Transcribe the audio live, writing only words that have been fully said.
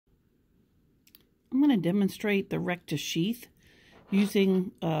I'm going to demonstrate the rectus sheath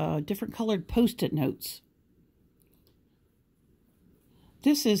using different colored Post-it notes.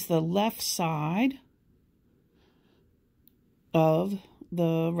 This is the left side of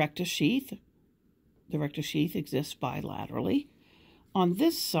the rectus sheath. The rectus sheath exists bilaterally. On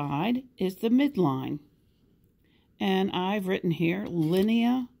this side is the midline. And I've written here,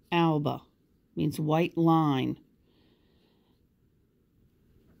 linea alba, means white line.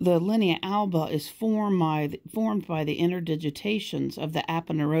 The linea alba is formed by the interdigitations of the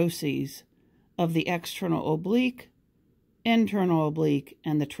aponeuroses of the external oblique, internal oblique,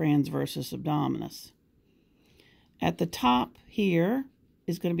 and the transversus abdominis. At the top here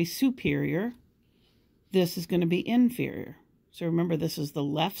is going to be superior. This is going to be inferior. So remember, this is the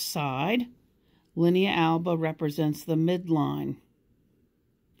left side. Linea alba represents the midline.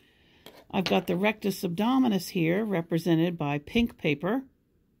 I've got the rectus abdominis here represented by pink paper.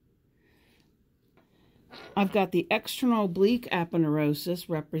 I've got the external oblique aponeurosis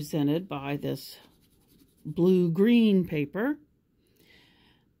represented by this blue-green paper.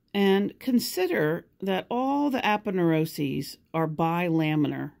 And consider that all the aponeuroses are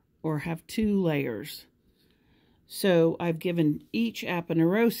bilaminar, or have 2 layers. So I've given each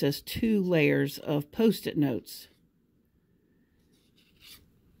aponeurosis 2 layers of Post-it notes.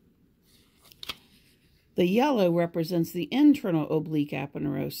 The yellow represents the internal oblique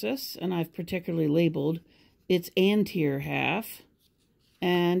aponeurosis, and I've particularly labeled its anterior half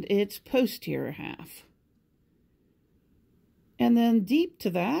and its posterior half. And then deep to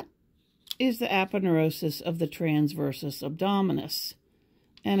that is the aponeurosis of the transversus abdominis.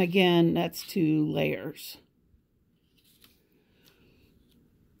 And again, that's 2 layers.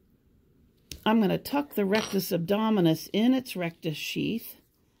 I'm going to tuck the rectus abdominis in its rectus sheath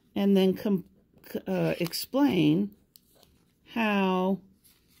and then explain how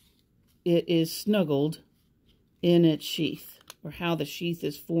it is snuggled in its sheath, or how the sheath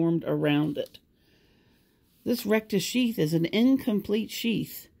is formed around it. This rectus sheath is an incomplete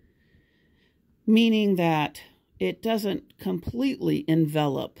sheath, meaning that it doesn't completely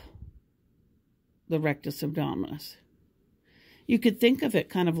envelop the rectus abdominis. You could think of it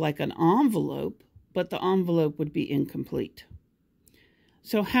kind of like an envelope, but the envelope would be incomplete.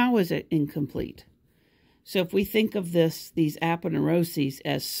 So how is it incomplete? So if we think of these aponeuroses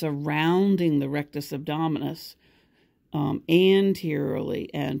as surrounding the rectus abdominis anteriorly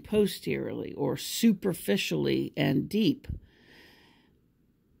and posteriorly, or superficially and deep,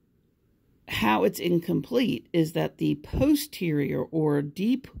 how it's incomplete is that the posterior or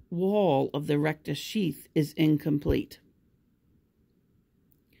deep wall of the rectus sheath is incomplete.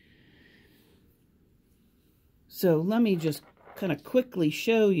 So let me just kind of quickly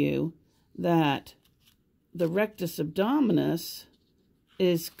show you that the rectus abdominis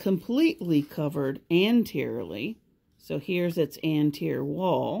is completely covered anteriorly. So here's its anterior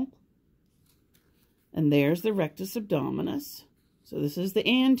wall, and there's the rectus abdominis. So this is the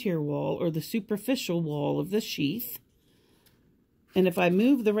anterior wall, or the superficial wall of the sheath. And if I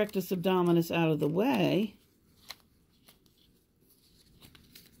move the rectus abdominis out of the way,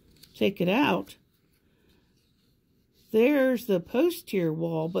 take it out, there's the posterior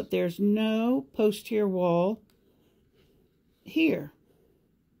wall, but there's no posterior wall here.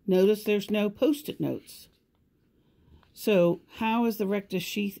 Notice there's no Post-it notes. So how is the rectus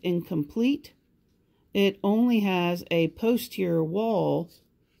sheath incomplete? It only has a posterior wall,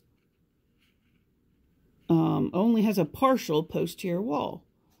 only has a partial posterior wall.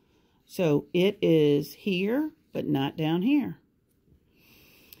 So it is here, but not down here.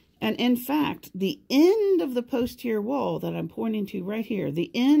 And in fact, the end of the posterior wall that I'm pointing to right here, the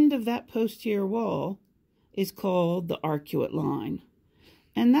end of that posterior wall is called the arcuate line.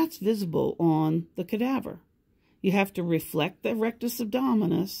 And that's visible on the cadaver. You have to reflect the rectus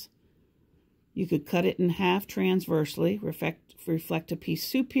abdominis. You could cut it in half transversely, reflect a piece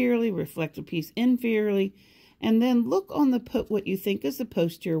superiorly, reflect a piece inferiorly, and then look on what you think is the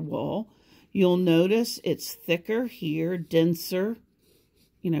posterior wall. You'll notice it's thicker here, denser,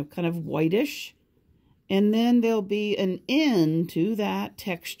 kind of whitish. And then there'll be an end to that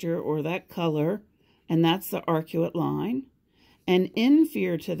texture or that color, and that's the arcuate line. And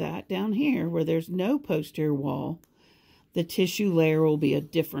inferior to that, down here, where there's no posterior wall, the tissue layer will be a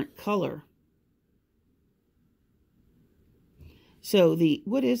different color. So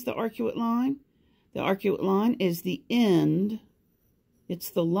what is the arcuate line? The arcuate line is the end. It's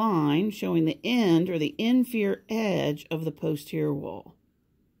the line showing the end or the inferior edge of the posterior wall.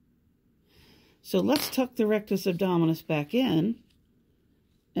 So let's tuck the rectus abdominis back in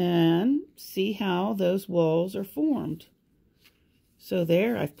and see how those walls are formed. So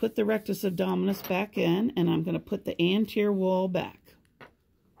there, I've put the rectus abdominis back in, and I'm going to put the anterior wall back.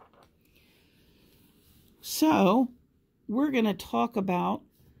 So we're going to talk about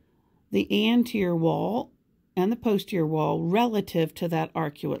the anterior wall and the posterior wall relative to that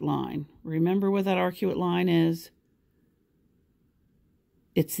arcuate line. Remember what that arcuate line is?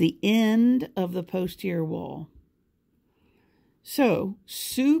 It's the end of the posterior wall. So,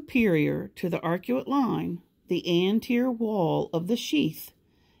 superior to the arcuate line, the anterior wall of the sheath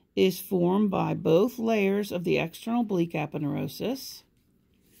is formed by both layers of the external oblique aponeurosis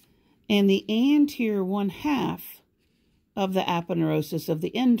and the anterior 1/2 of the aponeurosis of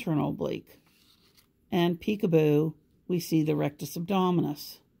the internal oblique. And peekaboo, we see the rectus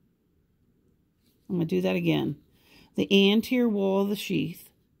abdominis. I'm going to do that again. The anterior wall of the sheath,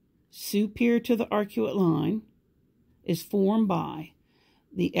 superior to the arcuate line, is formed by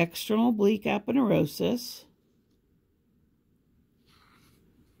the external oblique aponeurosis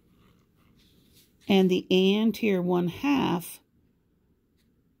and the anterior 1/2,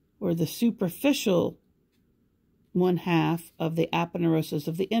 or the superficial 1/2 of the aponeurosis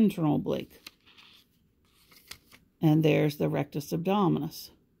of the internal oblique. And there's the rectus abdominis.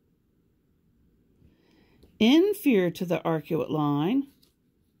 Inferior to the arcuate line,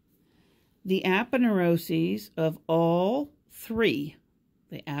 the aponeuroses of all three,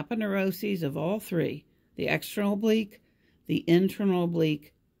 the external oblique, the internal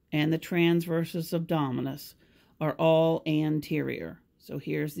oblique, and the transversus abdominis, are all anterior. So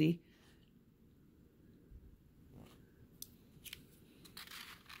here's the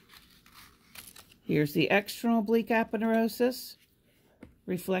external oblique aponeurosis,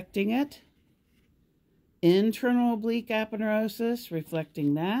 reflecting it. Internal oblique aponeurosis,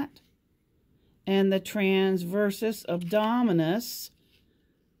 reflecting that. And the transversus abdominis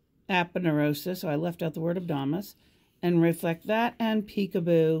aponeurosis, so I left out the word abdominis, and reflect that, and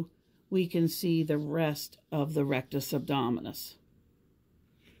peekaboo, we can see the rest of the rectus abdominis.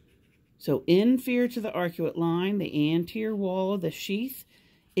 So inferior to the arcuate line, the anterior wall of the sheath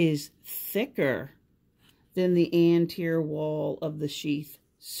is thicker than the anterior wall of the sheath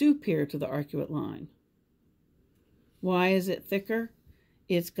superior to the arcuate line. Why is it thicker?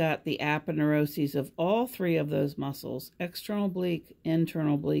 It's got the aponeuroses of all three of those muscles, external oblique,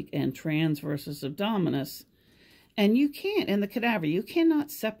 internal oblique, and transversus abdominis. And you can't, in the cadaver, you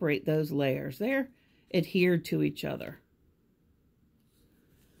cannot separate those layers. They're adhered to each other.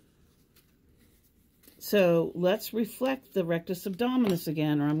 So let's reflect the rectus abdominis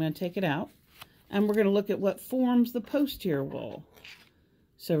again, or I'm going to take it out. And we're going to look at what forms the posterior wall.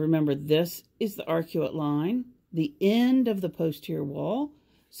 So remember, this is the arcuate line, the end of the posterior wall.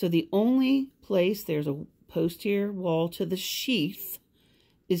 So the only place there's a posterior wall to the sheath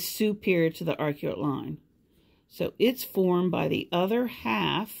is superior to the arcuate line. So it's formed by the other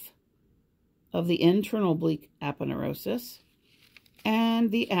half of the internal oblique aponeurosis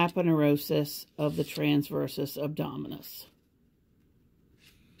and the aponeurosis of the transversus abdominis.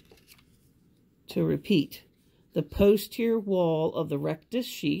 To repeat, the posterior wall of the rectus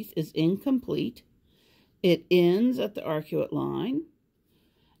sheath is incomplete. It ends at the arcuate line,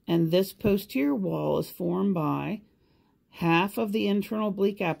 and this posterior wall is formed by half of the internal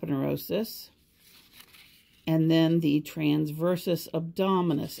oblique aponeurosis and then the transversus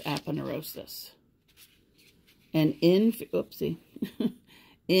abdominis aponeurosis. And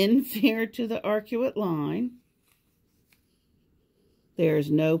inferior to the arcuate line, there is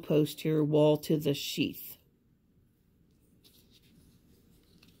no posterior wall to the sheath.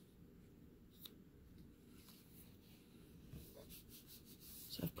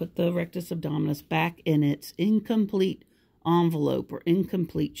 So I've put the rectus abdominis back in its incomplete envelope or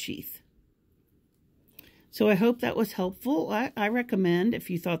incomplete sheath. So I hope that was helpful. I recommend, if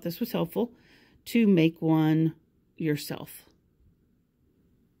you thought this was helpful, to make one yourself.